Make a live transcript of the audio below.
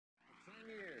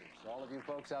All of you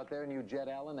folks out there knew Jed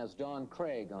Allan as Don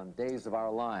Craig on Days of Our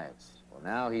Lives. Well,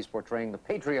 now he's portraying the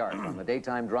patriarch on the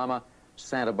daytime drama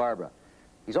Santa Barbara.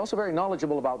 He's also very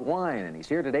knowledgeable about wine, and he's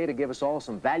here today to give us all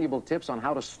some valuable tips on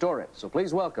how to store it. So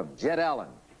please welcome Jed Allan.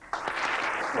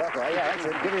 Welcome. Yeah, that's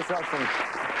it. Give yourself some...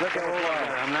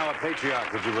 I'm now a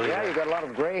patriarch, would you believe Yeah, that? you've got a lot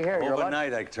of gray hair.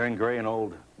 Overnight, I turned gray and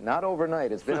old. Not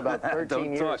overnight. It's been about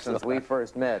 13 years since we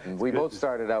first met, and we both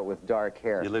started out with dark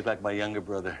hair. You look like my younger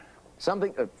brother.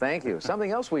 Thank you. Something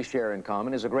else we share in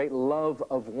common is a great love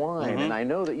of wine, and I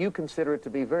know that you consider it to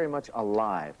be very much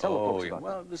alive. Tell the folks about that.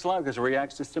 Well, it's alive because it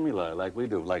reacts to stimuli like we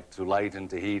do, like to light and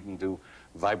to heat and to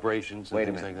vibrations and Wait a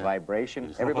things minute, like that.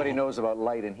 vibration? Everybody knows about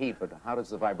light and heat, but how does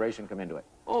the vibration come into it?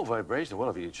 Oh, vibration. Well,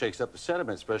 if it shakes up the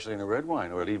sediment, especially in a red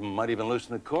wine, or it might even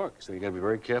loosen the cork. So you got to be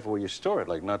very careful where you store it,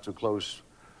 like not too close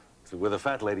to with a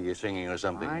fat lady you're singing or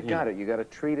something. I got it. You got to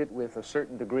treat it with a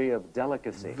certain degree of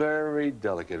delicacy. Very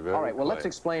delicate, very All right, well, quiet. let's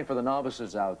explain for the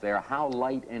novices out there how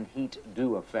light and heat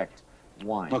do affect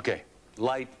wine. Okay.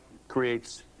 Light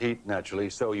creates heat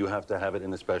naturally, so you have to have it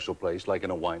in a special place, like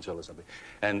in a wine cellar or something.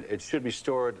 And it should be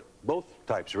stored, both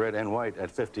types, red and white,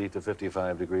 at 50 to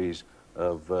 55 degrees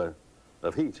of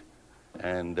heat.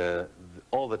 And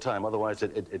all the time, otherwise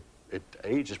it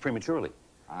ages prematurely.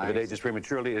 If it ages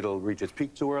prematurely, it'll reach its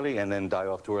peak too early and then die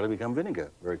off too early, become vinegar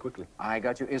very quickly. I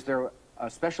got you. Is there a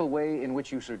special way in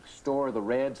which you should store the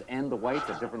reds and the whites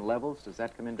at different levels? Does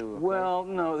that come into effect? Well,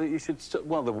 no, you should,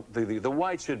 well, the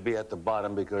white should be at the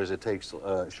bottom because it takes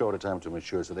a shorter time to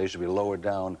mature, so they should be lower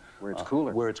down. Where it's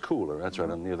cooler. Where it's cooler, that's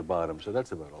right, near the bottom, so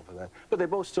that's about all for that. But they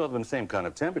both still have the same kind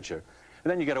of temperature.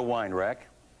 And then you get a wine rack,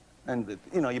 and,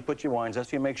 you know, you put your wines out,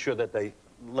 so you make sure that they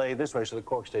lay this way so the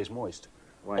cork stays moist.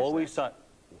 Why is that?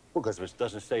 Well, because if it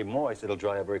doesn't stay moist, it'll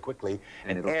dry up very quickly,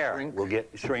 and air will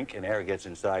shrink, and air gets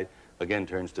inside, again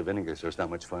turns to vinegar, so it's not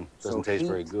much fun. Doesn't taste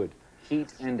very good.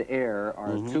 Heat and air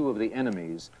are two of the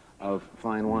enemies of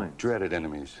fine wine. Dreaded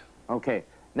enemies. Okay,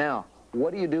 now,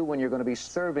 what do you do when you're going to be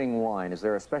serving wine? Is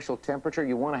there a special temperature?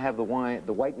 You want to have the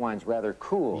white wines rather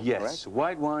cool, yes, correct?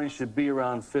 white wine should be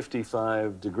around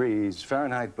 55 degrees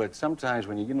Fahrenheit, but sometimes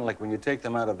when you know, like when you take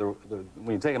them out of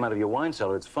when you take them out of your wine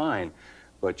cellar, it's fine.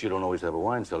 But you don't always have a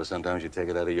wine cellar. Sometimes you take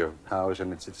it out of your house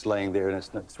and it's laying there and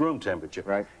it's room temperature.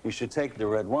 Right. You should take the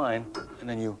red wine and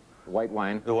then you... The white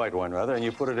wine. The white wine, rather, and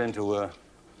you put it into a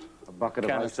bucket of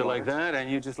canister like that, and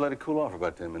you just let it cool off for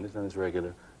about 10 minutes, and it's ready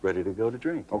to go to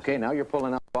drink. Okay, now you're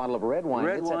pulling out a bottle of red wine.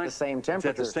 It's at the same temperature.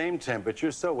 It's at the same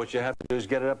temperature, so what you have to do is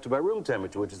get it up to about room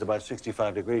temperature, which is about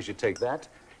 65 degrees. You take that,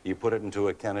 you put it into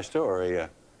a canister or a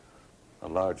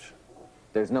large...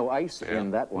 There's no ice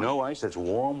in that one. No ice, it's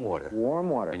warm water. Warm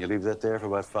water. And you leave that there for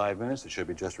about 5 minutes. It should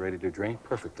be just ready to drink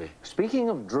perfectly. Speaking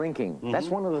of drinking, that's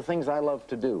one of the things I love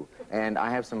to do. And I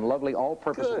have some lovely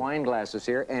all-purpose wine glasses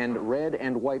here, and red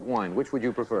and white wine. Which would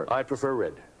you prefer? I prefer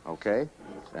red. Okay.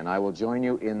 And I will join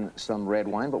you in some red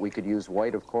wine, but we could use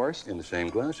white, of course. In the same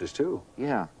glasses, too.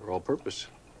 Yeah. They're all-purpose.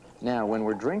 Now, when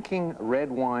we're drinking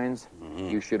red wines,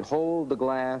 you should hold the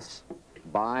glass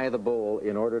by the bowl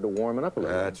in order to warm it up a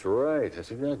little. That's right.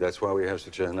 That's exactly. That's why we have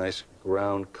such a nice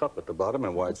round cup at the bottom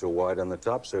and why it's so wide on the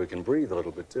top, so we can breathe a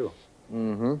little bit too.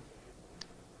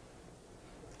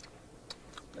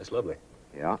 That's lovely.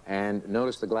 Yeah, and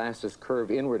notice the glasses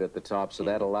curve inward at the top, so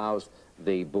that allows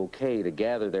the bouquet to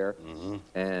gather there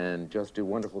and just do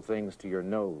wonderful things to your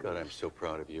nose. God, I'm so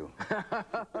proud of you.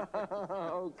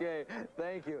 Okay,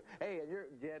 thank you. Hey,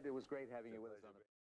 Jed, it was great having you with us on the